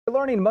We're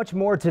learning much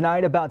more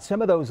tonight about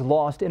some of those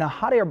lost in a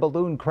hot air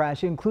balloon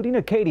crash, including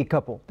a Katy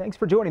couple. Thanks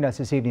for joining us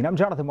this evening. I'm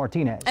Jonathan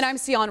Martinez. And I'm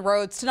Sion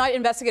Rhodes. Tonight,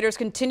 investigators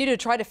continue to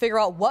try to figure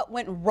out what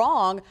went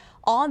wrong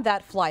on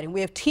that flight. And we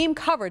have team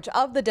coverage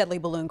of the deadly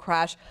balloon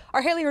crash.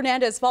 Our Haley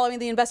Hernandez following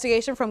the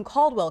investigation from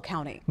Caldwell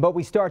County. But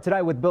we start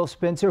tonight with Bill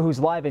Spencer, who's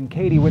live in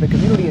Katy, where the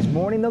community is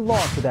mourning the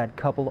loss of that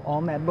couple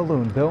on that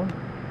balloon. Bill?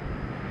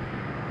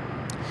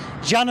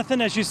 Jonathan,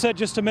 as you said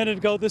just a minute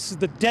ago, this is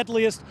the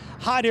deadliest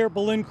hot air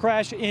balloon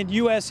crash in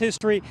U.S.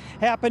 history.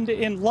 Happened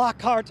in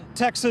Lockhart,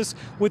 Texas,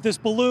 with this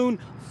balloon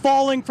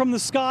falling from the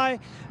sky.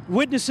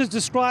 Witnesses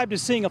described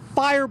as seeing a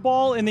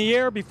fireball in the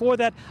air before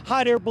that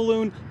hot air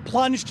balloon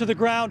plunged to the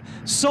ground.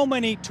 So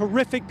many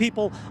terrific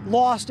people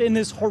lost in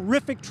this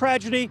horrific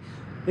tragedy.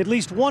 At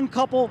least one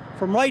couple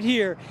from right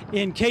here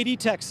in Katy,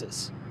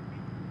 Texas.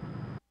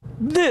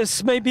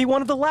 This may be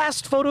one of the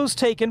last photos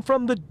taken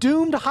from the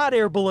doomed hot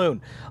air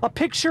balloon, a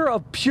picture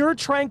of pure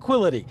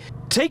tranquility,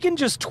 taken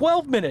just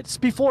 12 minutes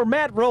before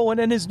Matt Rowan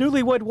and his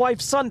newlywed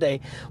wife Sunday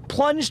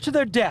plunged to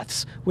their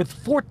deaths with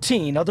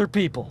 14 other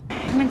people.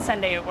 Him and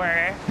Sunday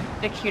were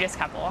the cutest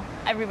couple.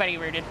 Everybody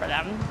rooted for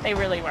them. They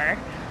really were.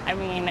 I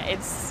mean,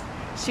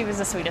 she was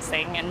the sweetest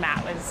thing, and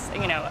Matt was,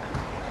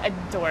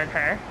 adored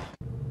her.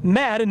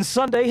 Matt and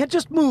Sunday had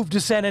just moved to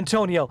San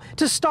Antonio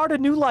to start a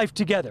new life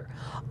together.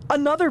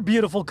 Another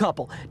beautiful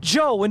couple,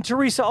 Joe and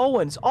Teresa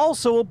Owens,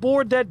 also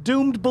aboard that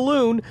doomed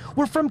balloon,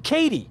 were from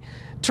Katy.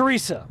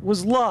 Teresa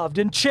was loved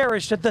and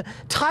cherished at the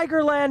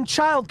Tigerland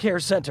Child Care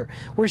Center,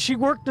 where she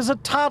worked as a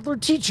toddler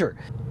teacher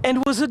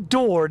and was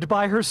adored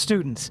by her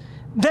students.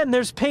 Then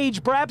there's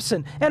Paige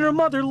Brabson and her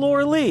mother,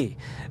 Laura Lee.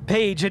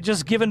 Paige had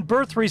just given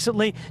birth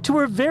recently to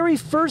her very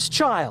first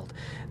child.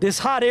 This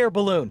hot air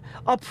balloon,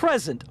 a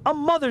present, a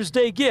Mother's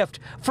Day gift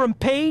from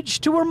Paige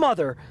to her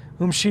mother,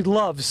 whom she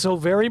loves so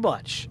very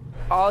much.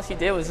 All she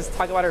did was just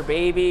talk about her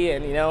baby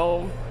and,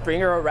 bring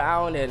her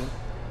around. And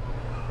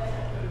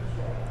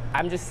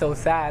I'm just so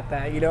sad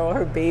that,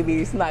 her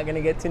baby's not going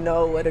to get to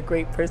know what a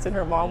great person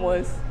her mom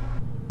was.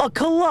 A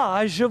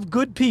collage of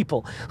good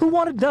people who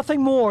wanted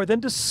nothing more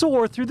than to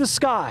soar through the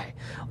sky,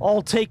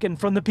 all taken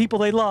from the people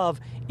they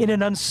love in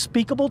an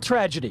unspeakable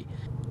tragedy.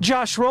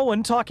 Josh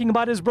Rowan, talking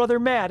about his brother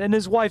Matt and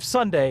his wife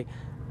Sunday,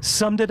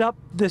 summed it up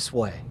this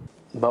way.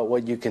 But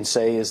what you can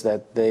say is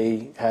that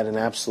they had an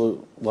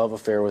absolute love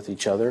affair with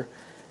each other,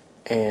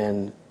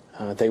 and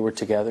they were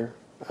together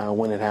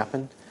when it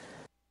happened.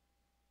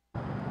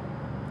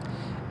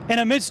 And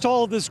amidst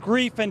all of this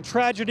grief and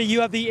tragedy, you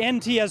have the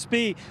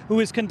NTSB, who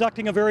is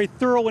conducting a very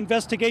thorough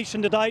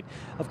investigation tonight.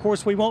 Of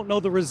course, we won't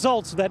know the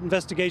results of that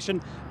investigation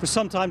for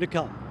some time to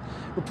come.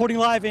 Reporting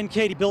live in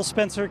Katy, Bill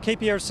Spencer,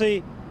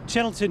 KPRC,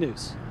 Channel 2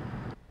 News.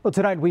 Well,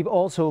 tonight we've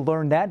also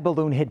learned that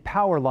balloon hit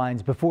power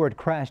lines before it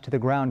crashed to the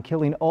ground,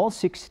 killing all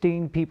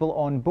 16 people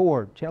on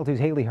board. Channel 2's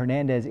Haley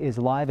Hernandez is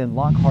live in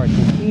Lockhart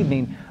this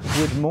evening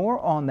with more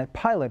on that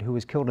pilot who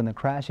was killed in the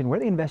crash and where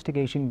the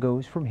investigation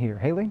goes from here.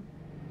 Haley?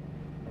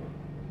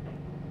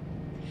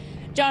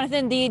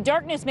 Jonathan, the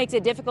darkness makes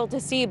it difficult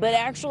to see, but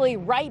actually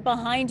right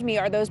behind me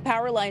are those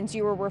power lines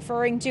you were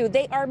referring to.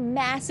 They are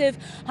massive,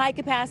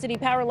 high-capacity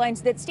power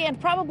lines that stand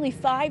probably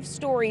 5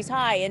 stories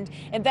high. And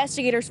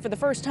investigators for the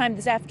first time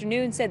this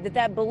afternoon said that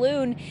that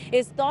balloon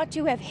is thought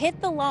to have hit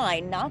the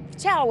line, not the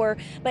tower,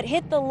 but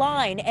hit the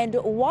line. And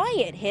why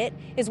it hit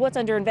is what's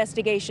under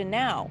investigation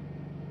now.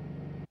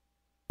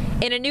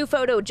 In a new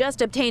photo just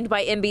obtained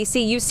by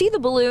NBC, you see the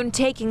balloon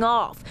taking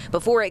off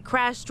before it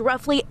crashed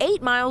roughly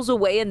 8 miles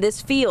away in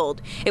this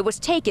field. It was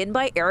taken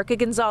by Erica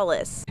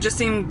Gonzalez. It just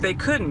seemed they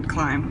couldn't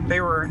climb. They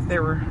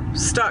were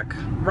stuck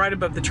right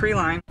above the tree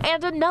line.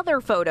 And another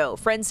photo.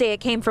 Friends say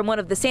it came from one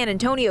of the San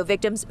Antonio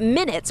victims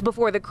minutes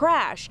before the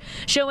crash,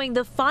 showing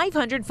the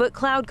 500-foot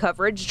cloud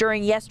coverage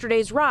during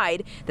yesterday's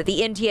ride that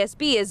the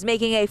NTSB is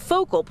making a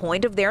focal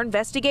point of their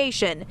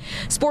investigation.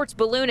 Sports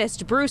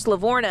balloonist Bruce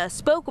Lavorna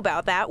spoke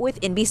about that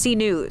with NBC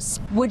News.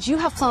 Would you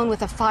have flown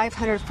with a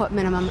 500-foot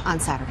minimum on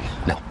Saturday?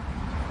 No.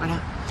 Why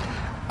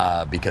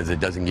not? Because it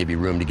doesn't give you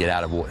room to get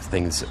out of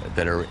things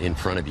that are in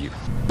front of you.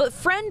 But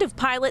friend of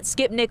pilot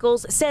Skip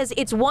Nichols says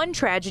it's one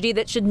tragedy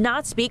that should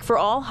not speak for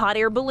all hot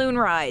air balloon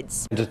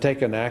rides. To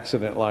take an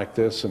accident like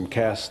this and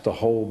cast the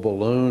whole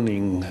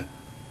ballooning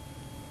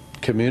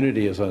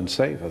community as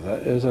unsafe,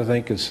 that is, I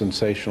think, is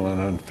sensational and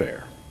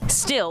unfair.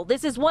 Still,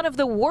 this is one of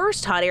the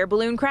worst hot air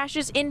balloon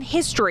crashes in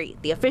history.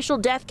 The official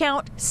death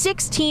count,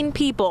 16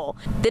 people.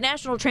 The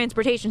National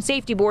Transportation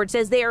Safety Board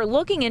says they are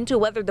looking into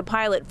whether the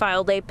pilot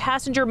filed a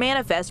passenger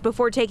manifest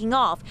before taking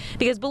off,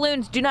 because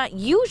balloons do not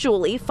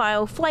usually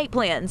file flight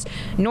plans,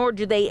 nor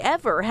do they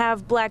ever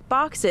have black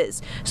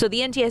boxes. So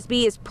the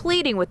NTSB is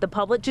pleading with the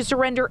public to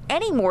surrender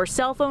any more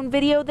cell phone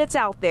video that's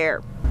out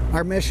there.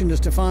 Our mission is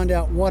to find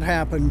out what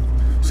happened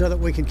so that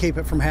we can keep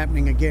it from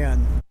happening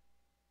again.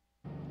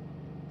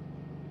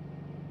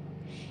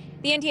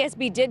 The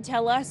NTSB did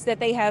tell us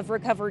that they have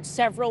recovered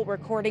several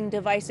recording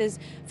devices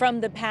from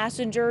the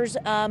passengers.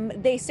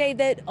 They say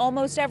that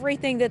almost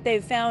everything that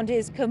they've found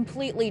is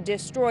completely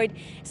destroyed.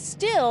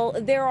 Still,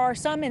 there are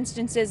some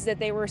instances that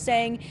they were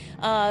saying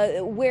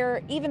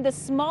where even the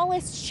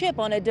smallest chip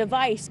on a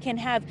device can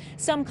have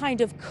some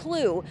kind of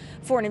clue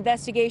for an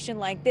investigation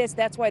like this.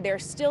 That's why they're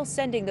still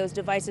sending those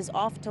devices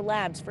off to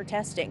labs for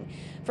testing.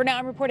 For now,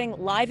 I'm reporting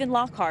live in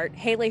Lockhart.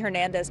 Haley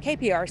Hernandez,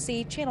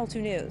 KPRC, Channel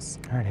 2 News.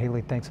 All right,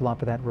 Haley, thanks a lot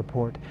for that report.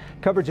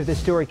 Coverage of this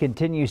story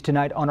continues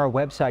tonight on our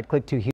website. Click to